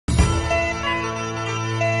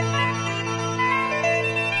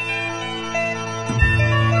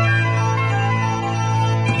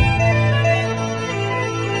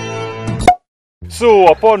So,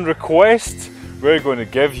 upon request, we're going to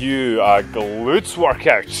give you a glutes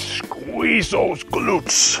workout. Squeeze those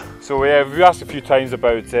glutes. So we've asked a few times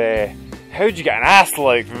about how do you get an ass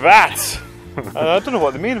like that? And I don't know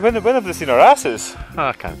what they mean. When have they seen our asses?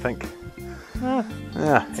 I can't think. Yeah,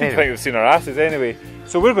 I Anyway. think they've seen our asses anyway.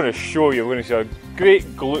 So we're going to show you, we're going to show a great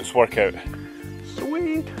glutes workout.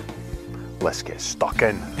 Sweet. Let's get stuck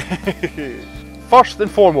in. First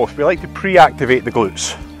and foremost, we like to pre-activate the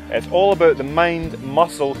glutes. It's all about the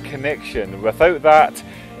mind-muscle connection. Without that,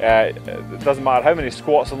 it doesn't matter how many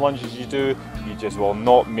squats and lunges you do, you just will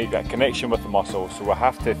not make that connection with the muscle. So we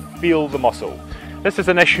have to feel the muscle. This is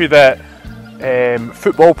an issue that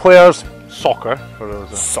football players, soccer,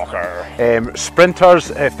 sprinters,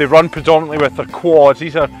 if they run predominantly with their quads,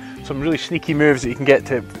 these are some really sneaky moves that you can get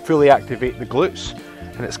to fully activate the glutes.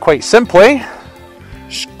 And it's quite simply,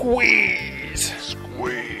 squeeze,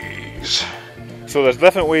 squeeze. So there's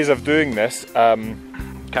different ways of doing this.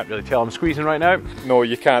 Can't really tell I'm squeezing right now. No,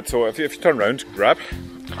 you can't. So if you turn around, grab.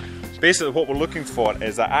 Basically what we're looking for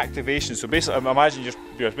is that activation. So basically imagine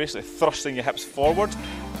you're basically thrusting your hips forward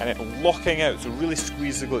and it locking out, so really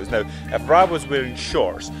squeeze the glutes. Now if Rab was wearing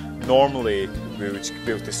shorts, normally we would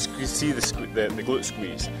be able to see the glute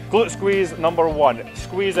squeeze. Glute squeeze number one,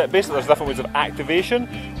 squeeze it. Basically there's different ways of activation.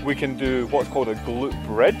 We can do what's called a glute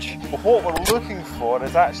bridge. But what we're looking for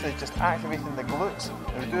is actually just activating the glutes.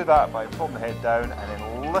 And we do that by pulling the head down and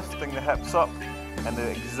then lifting the hips up and do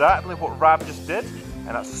exactly what Rab just did.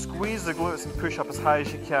 And that's squeeze the glutes and push up as high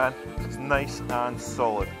as you can. It's nice and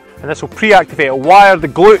solid. And this will pre-activate, it'll wire the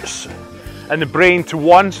glutes and the brain to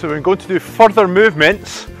one, so when we're going to do further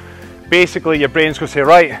movements, basically your brain's going to say,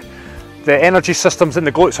 right, the energy systems in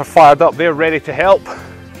the glutes are fired up, they're ready to help.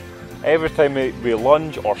 Every time we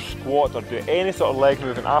lunge or squat or do any sort of leg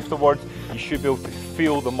movement afterwards, you should be able to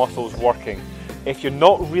feel the muscles working. If you're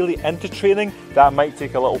not really into training, that might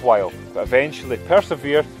take a little while, but eventually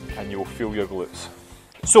persevere and you'll feel your glutes.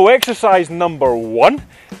 So exercise number one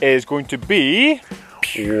is going to be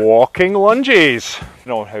walking lunges. You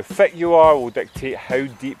know, how fit you are will dictate how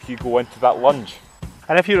deep you go into that lunge.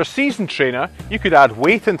 And if you're a seasoned trainer, you could add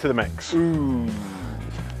weight into the mix. Ooh.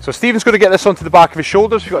 So Stephen's going to get this onto the back of his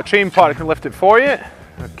shoulders. We've got a trained partner who can lift it for you.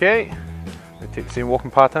 Okay, take the same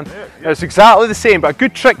walking pattern. Now it's exactly the same, but a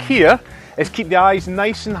good trick here is keep the eyes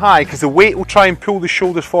nice and high because the weight will try and pull the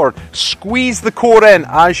shoulders forward. Squeeze the core in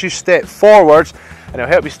as you step forwards and it'll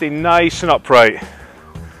help you stay nice and upright.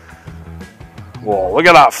 Whoa, look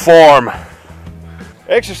at that form.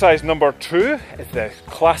 Exercise number two is the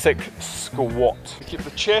classic squat. Keep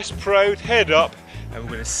the chest proud, head up, and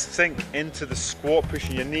we're going to sink into the squat,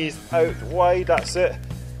 pushing your knees out wide, that's it.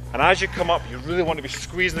 And as you come up, you really want to be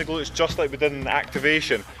squeezing the glutes just like we did in the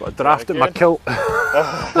activation. Got a draft in my kilt.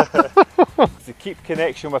 To keep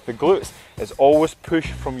connection with the glutes is always push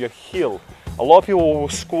from your heel. A lot of people will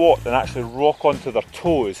squat and actually rock onto their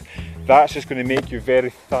toes. That's just going to make you very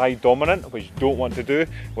thigh dominant, which you don't want to do.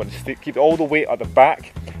 You want to keep all the weight at the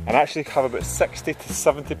back and actually have about 60 to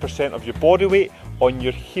 70% of your body weight on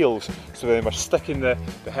your heels. So then we're sticking the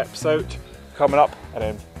hips out, coming up and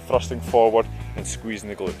then thrusting forward and squeezing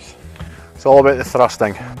the glutes. It's all about the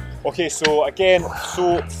thrusting. Okay, so again,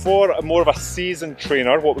 for more of a seasoned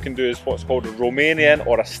trainer, what we can do is what's called a Romanian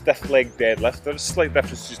or a stiff leg deadlift. There's slight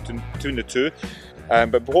differences between the two,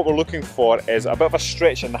 but what we're looking for is a bit of a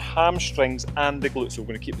stretch in the hamstrings and the glutes. So we're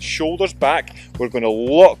going to keep the shoulders back, we're going to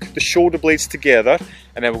lock the shoulder blades together,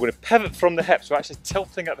 and then we're going to pivot from the hips. We're actually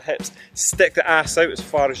tilting at the hips, stick the ass out as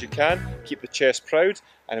far as you can, keep the chest proud,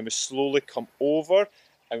 and then we slowly come over,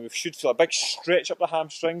 and we should feel a big stretch up the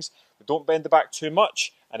hamstrings. We don't bend the back too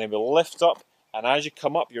much, and then we lift up, and as you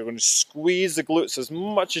come up you're going to squeeze the glutes as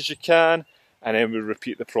much as you can, and then we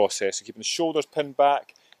repeat the process. So keeping the shoulders pinned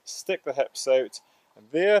back, stick the hips out, and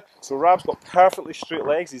there. So Rab's got perfectly straight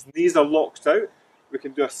legs, his knees are locked out. We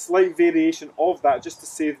can do a slight variation of that just to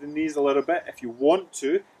save the knees a little bit if you want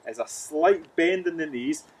to, is a slight bend in the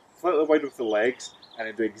knees, slightly wide with the legs, and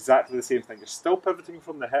then do exactly the same thing. You're still pivoting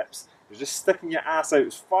from the hips, you're just sticking your ass out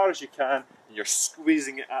as far as you can, and you're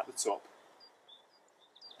squeezing it at the top.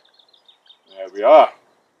 There we are.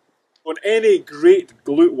 On any great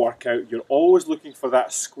glute workout, you're always looking for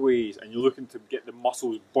that squeeze and you're looking to get the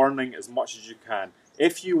muscles burning as much as you can.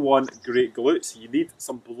 If you want great glutes, you need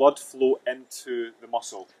some blood flow into the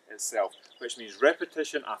muscle itself, which means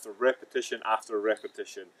repetition after repetition after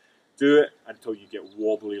repetition. Do it until you get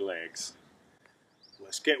wobbly legs.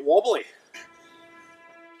 Let's get wobbly.